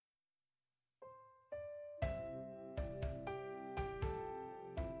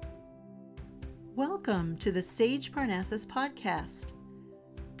Welcome to the Sage Parnassus Podcast,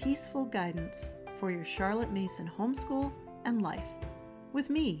 peaceful guidance for your Charlotte Mason homeschool and life, with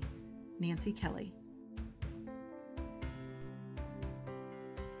me, Nancy Kelly.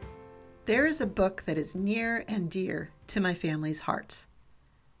 There is a book that is near and dear to my family's hearts.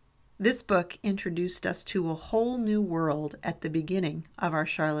 This book introduced us to a whole new world at the beginning of our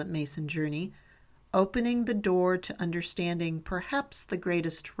Charlotte Mason journey, opening the door to understanding perhaps the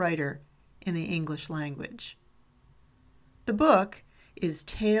greatest writer in the English language. The book is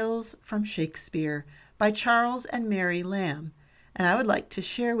Tales from Shakespeare by Charles and Mary Lamb, and I would like to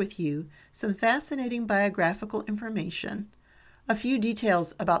share with you some fascinating biographical information, a few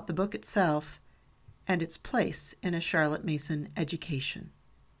details about the book itself, and its place in a Charlotte Mason education.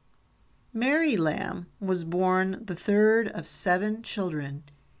 Mary Lamb was born the third of 7 children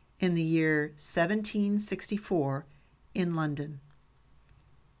in the year 1764 in London.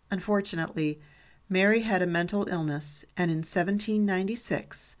 Unfortunately, Mary had a mental illness and in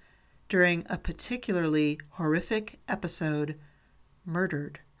 1796, during a particularly horrific episode,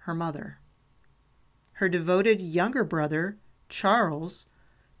 murdered her mother. Her devoted younger brother, Charles,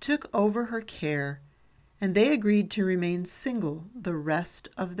 took over her care, and they agreed to remain single the rest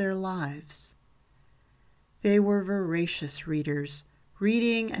of their lives. They were voracious readers,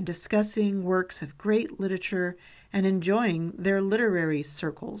 reading and discussing works of great literature and enjoying their literary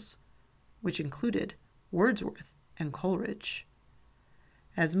circles, which included Wordsworth and Coleridge,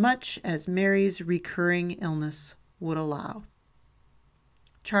 as much as Mary's recurring illness would allow.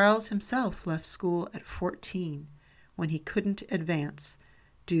 Charles himself left school at 14 when he couldn't advance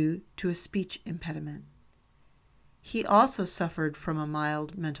due to a speech impediment. He also suffered from a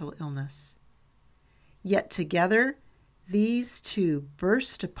mild mental illness. Yet together, these two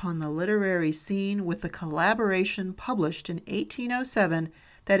burst upon the literary scene with a collaboration published in 1807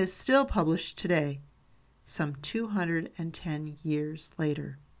 that is still published today, some 210 years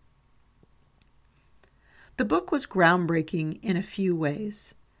later. The book was groundbreaking in a few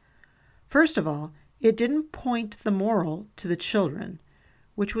ways. First of all, it didn't point the moral to the children,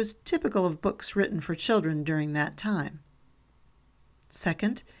 which was typical of books written for children during that time.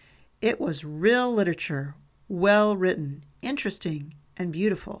 Second, it was real literature, well written, interesting, and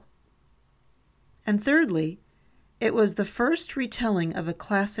beautiful. And thirdly, it was the first retelling of a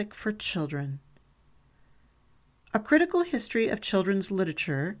classic for children. A Critical History of Children's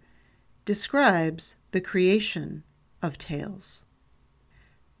Literature describes the creation of tales.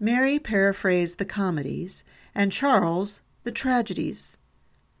 Mary paraphrased the comedies, and Charles the tragedies.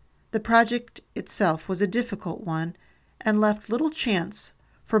 The project itself was a difficult one and left little chance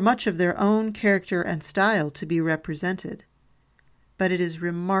for much of their own character and style to be represented. But it is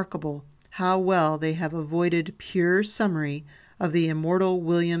remarkable how well they have avoided pure summary of the immortal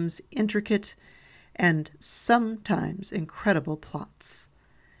William's intricate and sometimes incredible plots.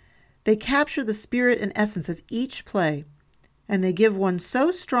 They capture the spirit and essence of each play, and they give one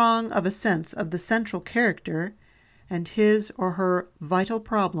so strong of a sense of the central character and his or her vital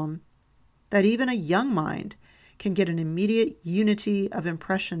problem that even a young mind can get an immediate unity of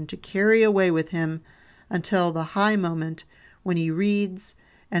impression to carry away with him until the high moment when he reads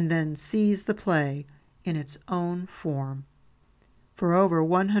and then sees the play in its own form. For over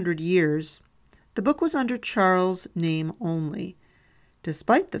 100 years, the book was under Charles' name only,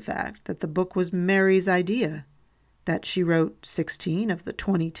 despite the fact that the book was Mary's idea, that she wrote 16 of the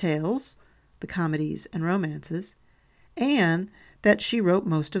 20 tales, the comedies and romances, and that she wrote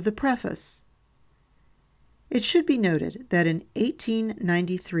most of the preface. It should be noted that in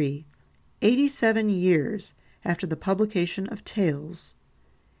 1893, 87 years after the publication of Tales,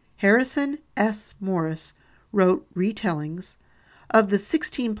 Harrison S. Morris wrote retellings of the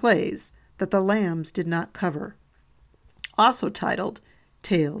 16 plays that the Lambs did not cover, also titled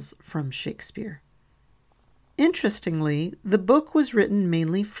Tales from Shakespeare. Interestingly, the book was written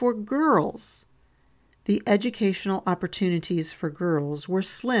mainly for girls. The educational opportunities for girls were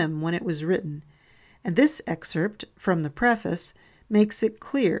slim when it was written, and this excerpt from the preface makes it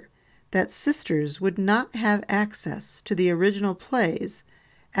clear that sisters would not have access to the original plays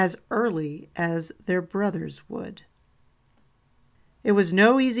as early as their brothers would. It was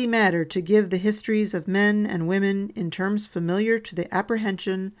no easy matter to give the histories of men and women in terms familiar to the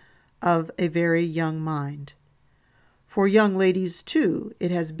apprehension of a very young mind. For young ladies, too,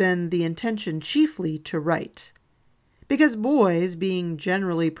 it has been the intention chiefly to write, because boys, being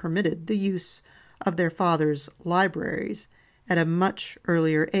generally permitted the use of their fathers' libraries at a much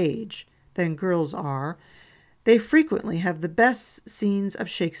earlier age than girls are, they frequently have the best scenes of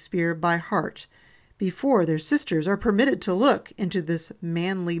Shakespeare by heart before their sisters are permitted to look into this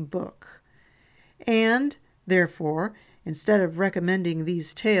manly book. And, therefore, instead of recommending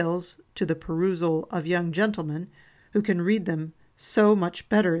these tales to the perusal of young gentlemen who can read them so much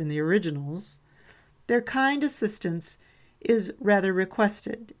better in the originals, their kind assistance is rather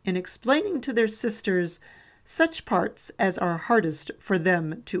requested in explaining to their sisters such parts as are hardest for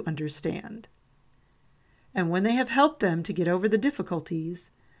them to understand. And when they have helped them to get over the difficulties,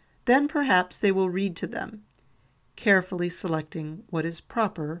 then perhaps they will read to them, carefully selecting what is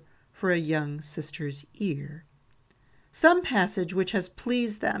proper for a young sister's ear. Some passage which has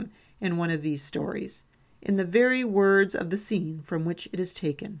pleased them in one of these stories, in the very words of the scene from which it is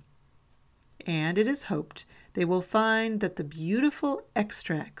taken. And it is hoped they will find that the beautiful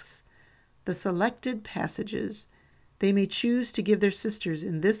extracts, the selected passages they may choose to give their sisters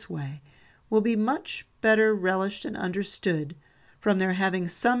in this way, will be much better relished and understood from their having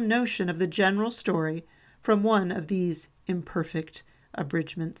some notion of the general story from one of these imperfect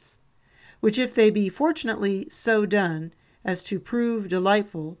abridgments, which if they be fortunately so done as to prove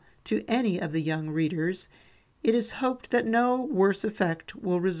delightful to any of the young readers, it is hoped that no worse effect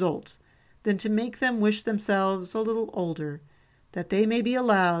will result than to make them wish themselves a little older, that they may be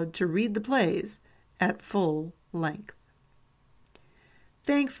allowed to read the plays at full length.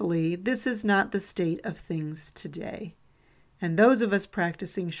 Thankfully, this is not the state of things today, and those of us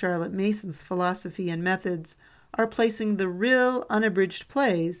practicing Charlotte Mason's philosophy and methods are placing the real unabridged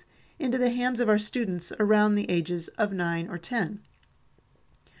plays into the hands of our students around the ages of 9 or 10.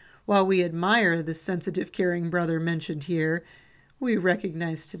 While we admire the sensitive, caring brother mentioned here, we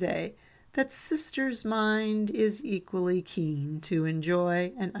recognize today that sister's mind is equally keen to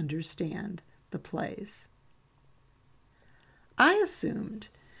enjoy and understand the plays. I assumed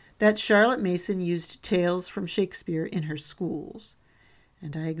that Charlotte Mason used tales from Shakespeare in her schools,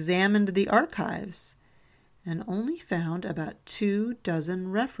 and I examined the archives and only found about 24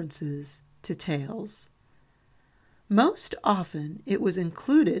 references to tales. Most often it was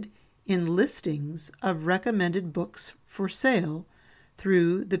included in listings of recommended books for sale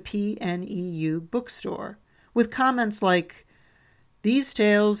through the PNEU bookstore, with comments like, "These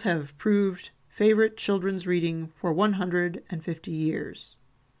tales have proved favorite children's reading for 150 years."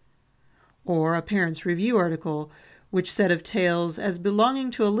 Or a Parents' Review article which said of tales as belonging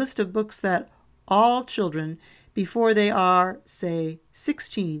to a list of books that all children before they are, say,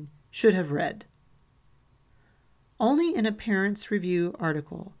 16 should have read. Only in a Parents' Review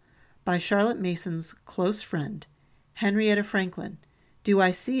article by Charlotte Mason's close friend, Henrietta Franklin, do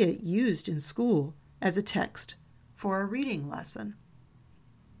I see it used in school as a text for a reading lesson.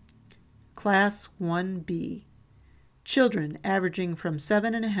 Class 1B, children averaging from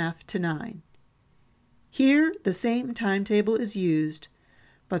 7.5 to 9. Here the same timetable is used,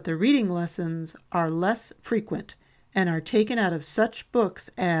 but the reading lessons are less frequent and are taken out of such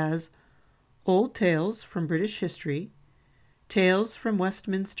books as Old Tales from British History, Tales from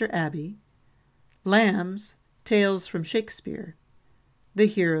Westminster Abbey, Lamb's Tales from Shakespeare, The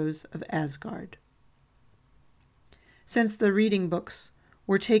Heroes of Asgard. Since the reading books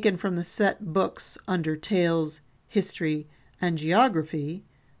were taken from the set books under Tales, History, and Geography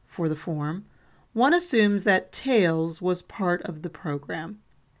for the form, one assumes that Tales was part of the program.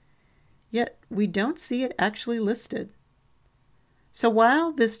 Yet we don't see it actually listed. So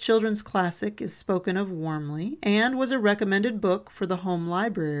while this children's classic is spoken of warmly and was a recommended book for the home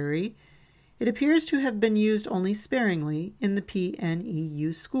library, it appears to have been used only sparingly in the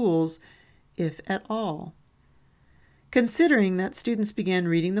PNEU schools, if at all. Considering that students began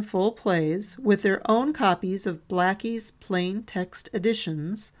reading the full plays with their own copies of Blackie's plain text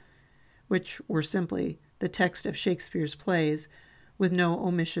editions, which were simply the text of Shakespeare's plays with no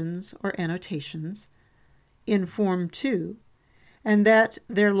omissions or annotations, in Form 2, and that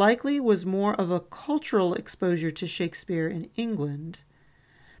there likely was more of a cultural exposure to Shakespeare in England,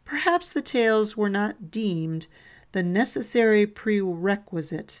 perhaps the tales were not deemed the necessary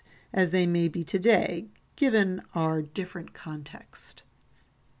prerequisite as they may be today, given our different context.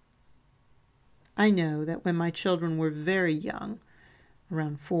 I know that when my children were very young,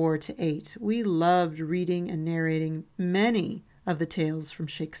 around 4 to 8, we loved reading and narrating many of the tales from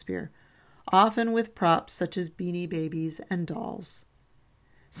Shakespeare, often with props such as Beanie Babies and dolls.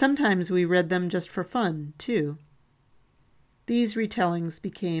 Sometimes we read them just for fun, too. These retellings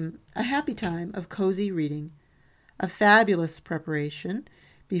became a happy time of cozy reading, a fabulous preparation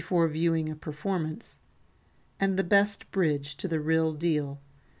before viewing a performance, and the best bridge to the real deal,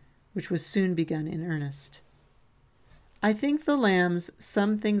 which was soon begun in earnest. I think the Lambs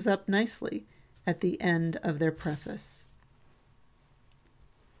sum things up nicely at the end of their preface.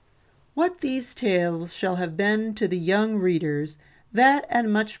 What these tales shall have been to the young readers, That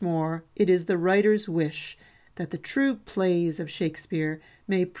and much more it is the writer's wish that the true plays of Shakespeare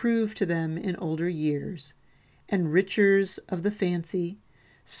may prove to them in older years, enrichers of the fancy,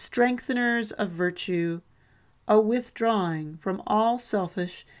 strengtheners of virtue, a withdrawing from all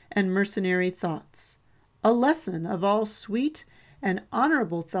selfish and mercenary thoughts, a lesson of all sweet and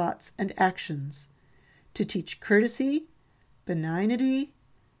honorable thoughts and actions, to teach courtesy, benignity,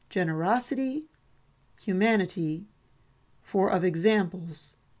 generosity, humanity, for of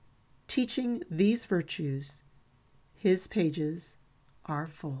examples, teaching these virtues, his pages are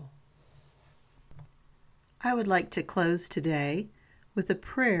full. I would like to close today with a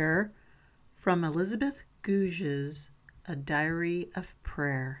prayer from Elizabeth Gouge's A Diary of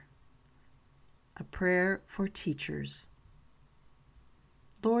Prayer, a prayer for teachers.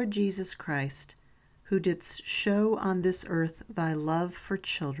 Lord Jesus Christ, who didst show on this earth thy love for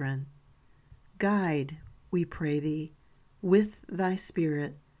children, guide, we pray thee, with thy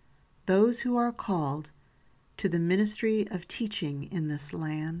Spirit, those who are called to the ministry of teaching in this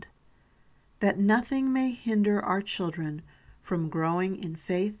land, that nothing may hinder our children from growing in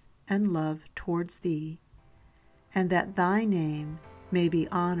faith and love towards thee, and that thy name may be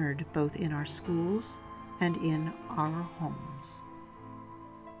honored both in our schools and in our homes.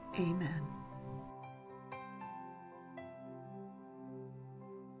 Amen.